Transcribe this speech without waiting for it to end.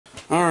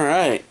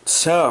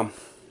So,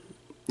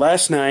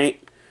 last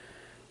night,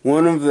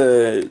 one of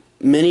the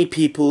many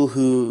people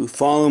who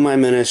follow my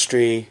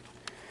ministry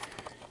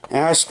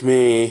asked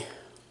me,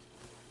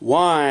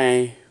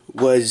 why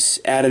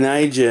was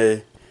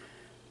Adonijah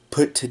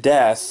put to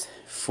death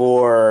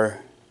for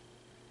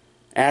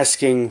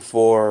asking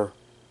for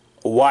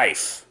a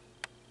wife?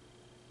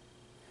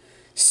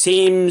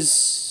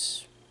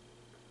 Seems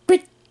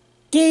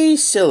pretty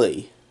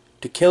silly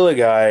to kill a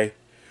guy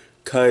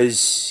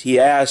because he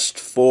asked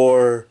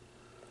for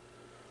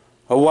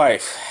a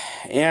wife.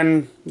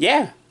 And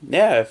yeah,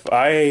 if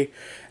I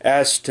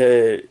asked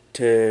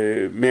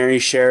to marry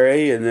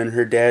Sherry and then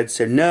her dad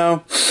said,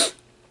 no,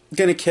 I'm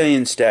gonna kill you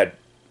instead.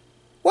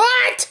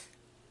 What?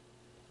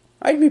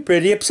 I'd be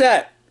pretty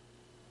upset.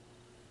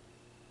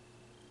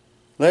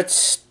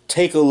 Let's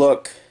take a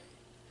look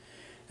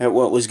at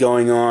what was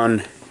going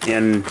on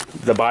in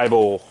the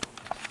Bible.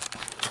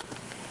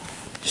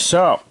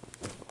 So,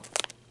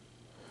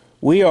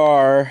 we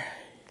are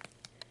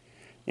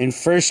in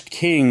 1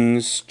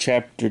 Kings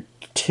chapter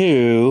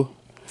 2,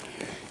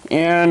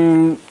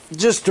 and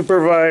just to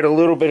provide a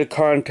little bit of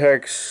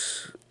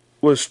context,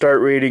 we'll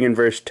start reading in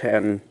verse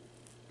 10.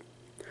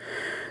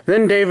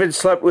 Then David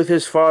slept with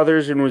his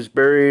fathers and was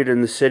buried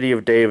in the city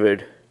of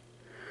David.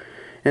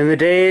 And the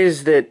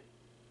days that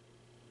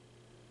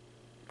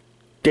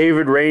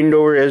David reigned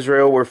over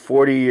Israel were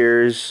 40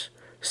 years.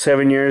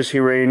 7 years he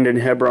reigned in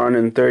Hebron,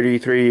 and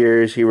 33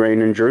 years he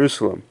reigned in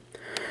Jerusalem.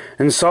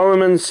 And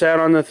Solomon sat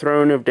on the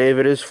throne of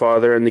David his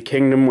father, and the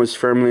kingdom was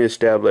firmly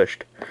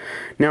established.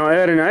 Now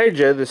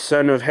Adonijah, the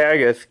son of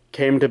Haggith,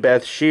 came to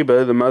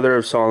Bathsheba, the mother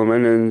of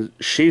Solomon, and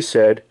she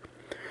said,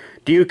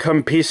 Do you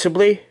come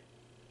peaceably?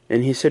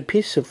 And he said,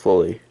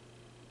 Peacefully.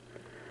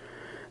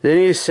 Then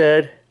he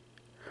said,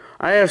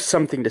 I have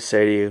something to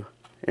say to you.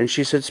 And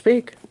she said,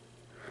 Speak.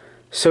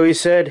 So he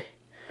said,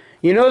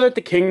 You know that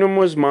the kingdom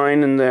was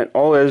mine, and that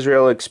all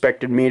Israel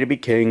expected me to be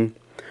king.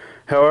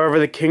 However,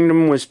 the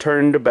kingdom was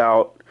turned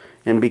about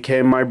and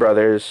became my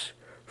brother's,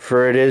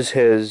 for it is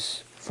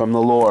his from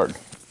the Lord.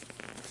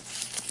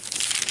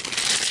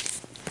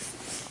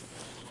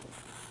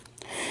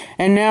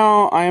 And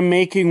now I am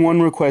making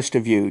one request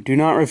of you. Do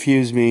not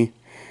refuse me.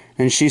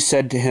 And she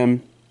said to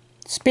him,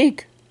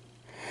 Speak.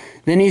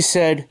 Then he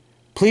said,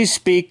 Please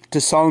speak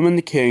to Solomon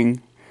the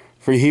king,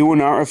 for he will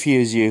not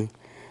refuse you,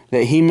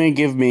 that he may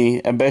give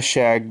me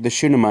Abishag the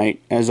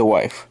Shunammite as a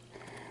wife.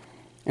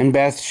 And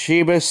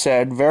Bathsheba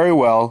said, Very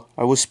well,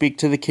 I will speak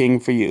to the king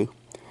for you.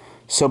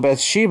 So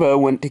Bathsheba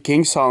went to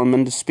King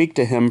Solomon to speak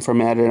to him for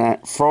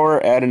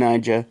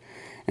Adonijah,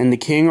 and the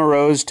king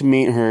arose to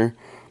meet her,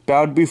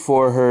 bowed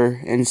before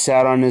her, and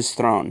sat on his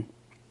throne.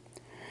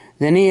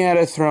 Then he had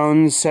a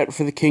throne set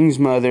for the king's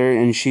mother,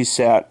 and she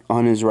sat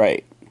on his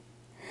right.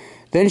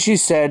 Then she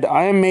said,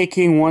 I am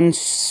making one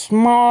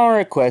small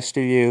request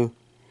of you.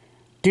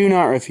 Do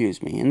not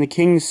refuse me. And the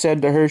king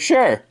said to her,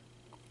 Sure,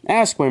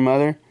 ask my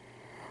mother,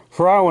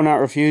 for I will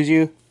not refuse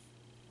you.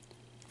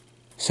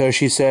 So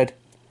she said,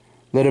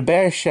 Let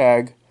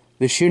Abishag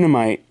the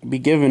Shunammite be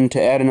given to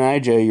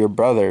Adonijah your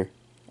brother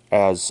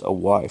as a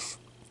wife.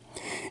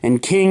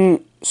 And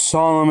King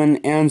Solomon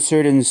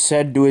answered and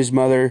said to his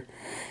mother,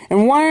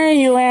 And why are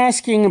you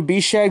asking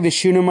Abishag the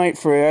Shunammite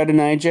for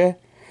Adonijah?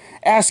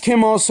 Ask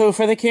him also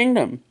for the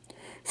kingdom,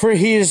 for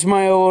he is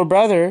my older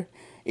brother,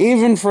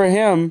 even for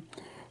him,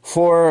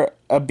 for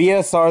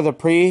Abiathar the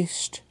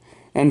priest,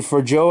 and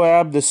for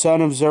Joab the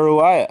son of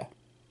Zeruiah.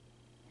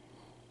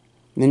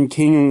 Then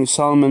King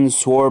Solomon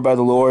swore by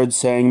the Lord,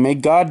 saying, May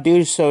God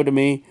do so to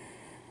me,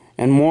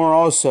 and more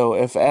also,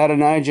 if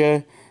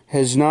Adonijah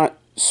has not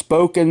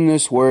spoken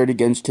this word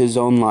against his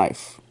own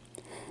life.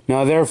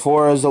 Now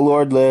therefore, as the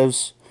Lord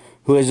lives,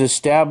 who has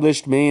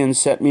established me and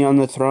set me on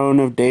the throne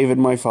of David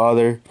my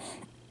father,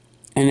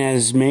 and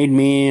has made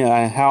me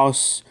a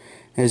house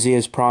as he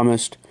has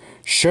promised,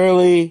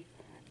 surely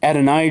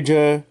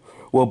Adonijah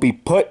will be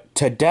put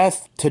to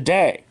death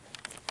today.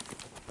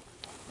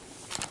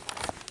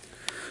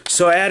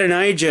 So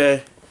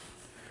Adonijah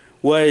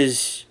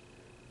was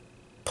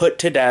put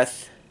to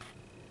death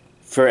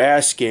for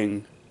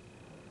asking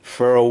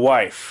for a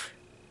wife.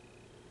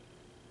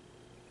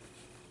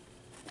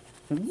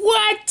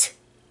 What?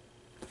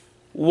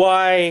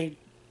 Why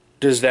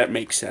does that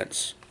make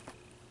sense?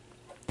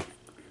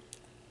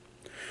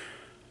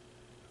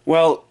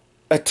 Well,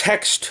 a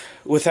text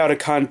without a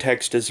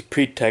context is a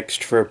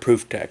pretext for a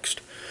proof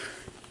text.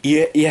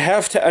 You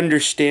have to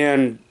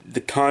understand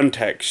the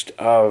context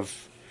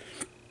of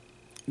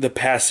the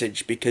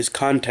passage, because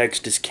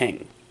context is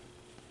king.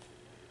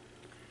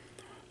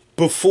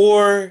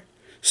 Before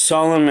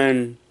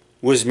Solomon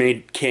was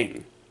made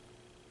king,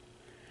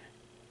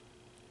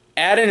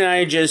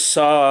 Adonijah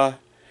saw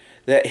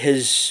that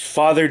his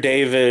father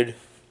David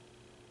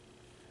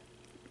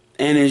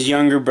and his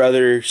younger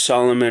brother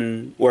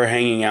Solomon were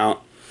hanging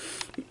out.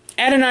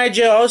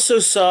 Adonijah also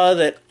saw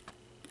that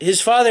his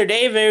father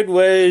David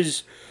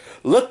was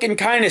looking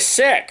kind of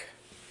sick,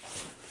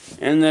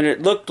 and that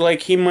it looked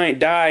like he might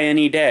die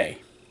any day.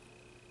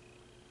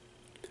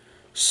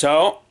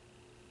 So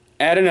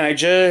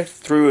Adonijah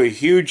threw a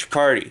huge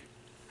party,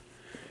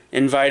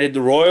 invited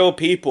the royal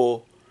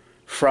people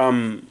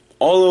from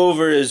all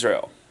over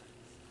Israel,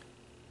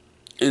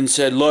 and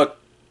said, look,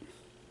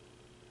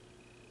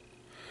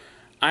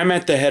 I'm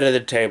at the head of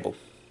the table.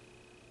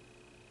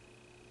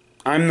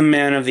 I'm the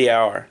man of the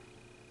hour.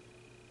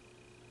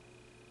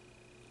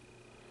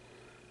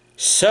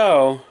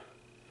 So,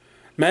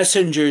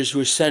 messengers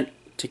were sent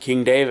to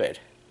King David.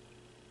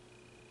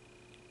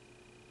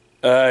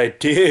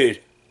 Dude,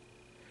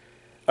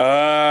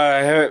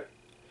 have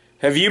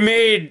you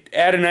made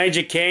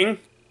Adonijah king?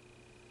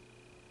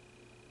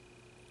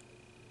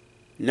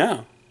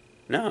 No,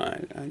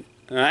 I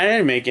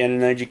didn't make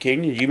Adonijah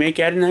king. Did you make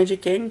Adonijah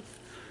king?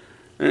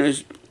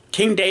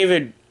 King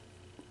David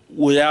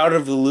was out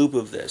of the loop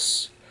of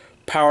this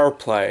power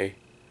play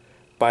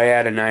by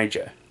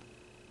Adonijah.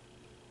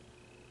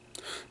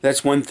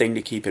 That's one thing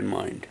to keep in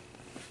mind.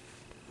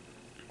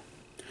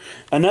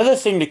 Another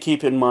thing to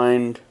keep in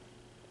mind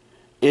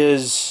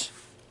is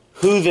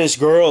who this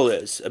girl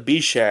is,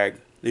 Abishag,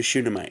 the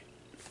Shunammite.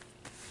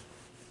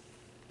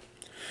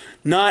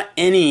 Not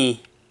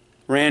any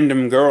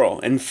random girl.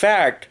 In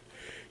fact,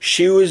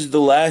 she was the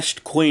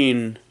last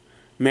queen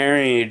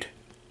married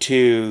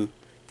to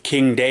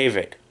King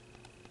David.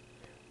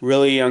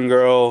 Really young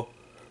girl,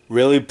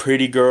 really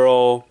pretty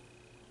girl,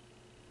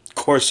 of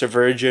course a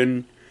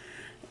virgin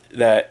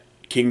that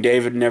King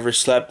David never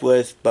slept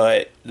with,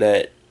 but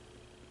that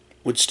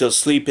would still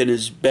sleep in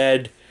his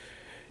bed.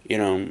 You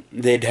know,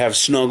 they'd have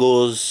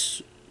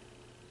snuggles,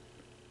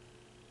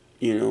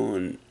 you know,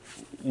 and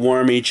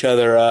warm each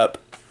other up.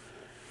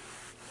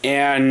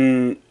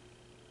 And,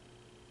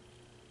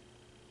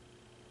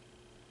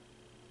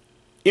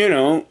 you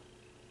know,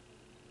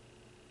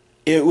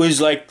 it was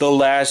like the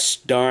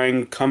last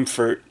dying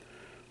comfort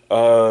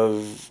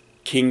of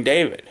King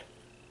David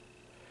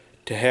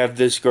to have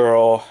this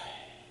girl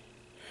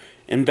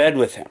in bed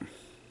with him.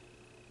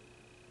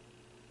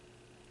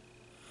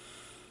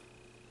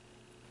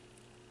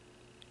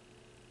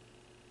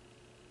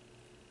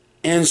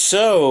 And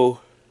so,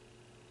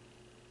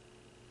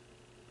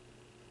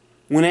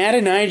 when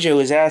Adonijah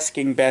was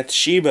asking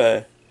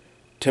Bathsheba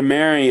to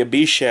marry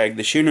Abishag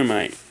the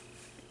Shunammite,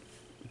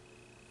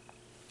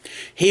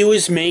 he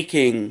was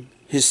making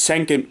his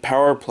second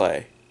power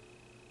play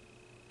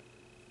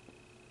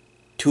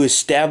to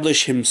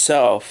establish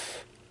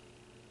himself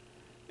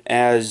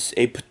as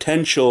a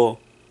potential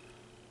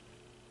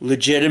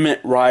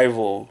legitimate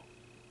rival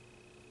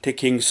to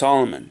King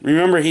Solomon.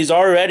 Remember, he's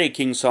already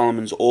King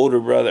Solomon's older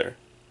brother.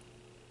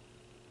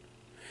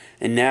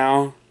 And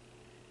now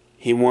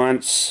he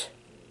wants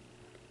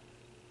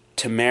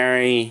to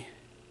marry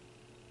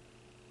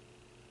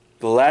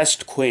the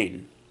last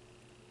queen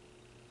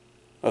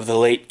of the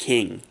late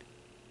king.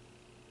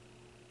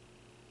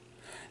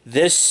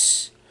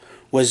 This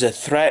was a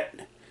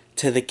threat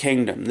to the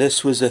kingdom.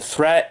 This was a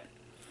threat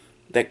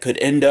that could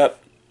end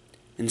up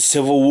in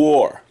civil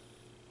war.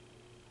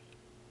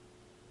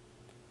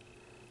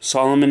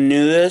 Solomon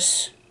knew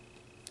this.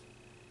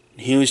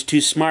 He was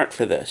too smart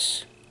for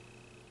this.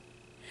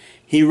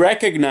 He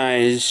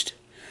recognized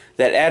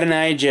that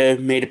Adonijah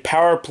made a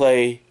power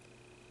play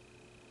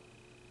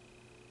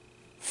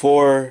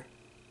for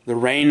the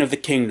reign of the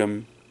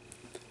kingdom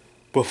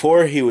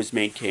before he was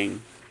made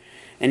king.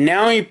 And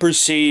now he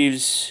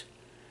perceives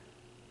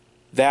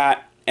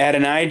that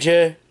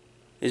Adonijah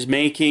is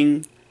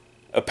making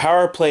a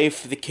power play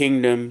for the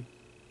kingdom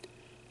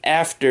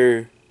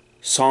after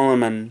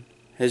Solomon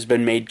has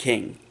been made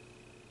king.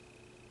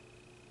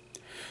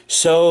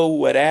 So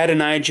what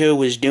Adonijah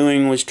was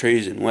doing was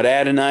treason. What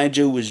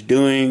Adonijah was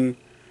doing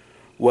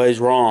was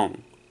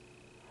wrong.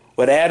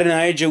 What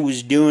Adonijah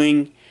was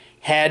doing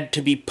had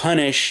to be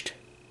punished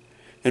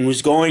and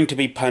was going to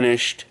be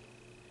punished.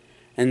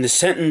 And the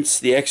sentence,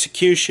 the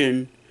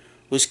execution,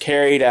 was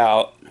carried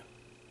out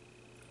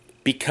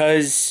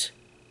because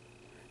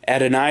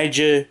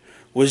Adonijah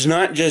was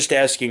not just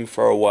asking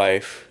for a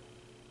wife.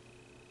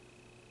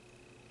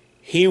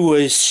 He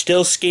was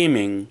still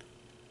scheming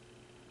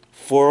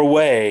for a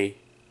way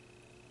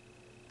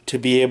to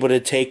be able to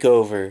take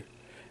over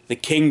the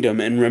kingdom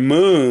and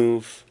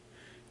remove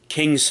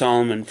King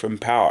Solomon from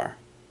power.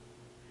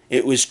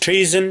 It was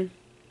treason,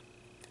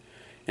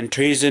 and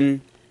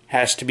treason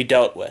has to be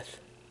dealt with.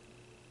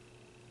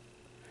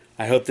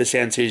 I hope this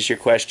answers your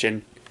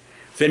question.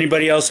 If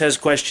anybody else has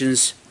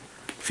questions,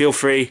 feel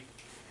free.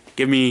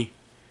 Give me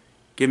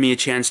a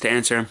chance to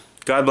answer them.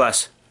 God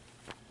bless.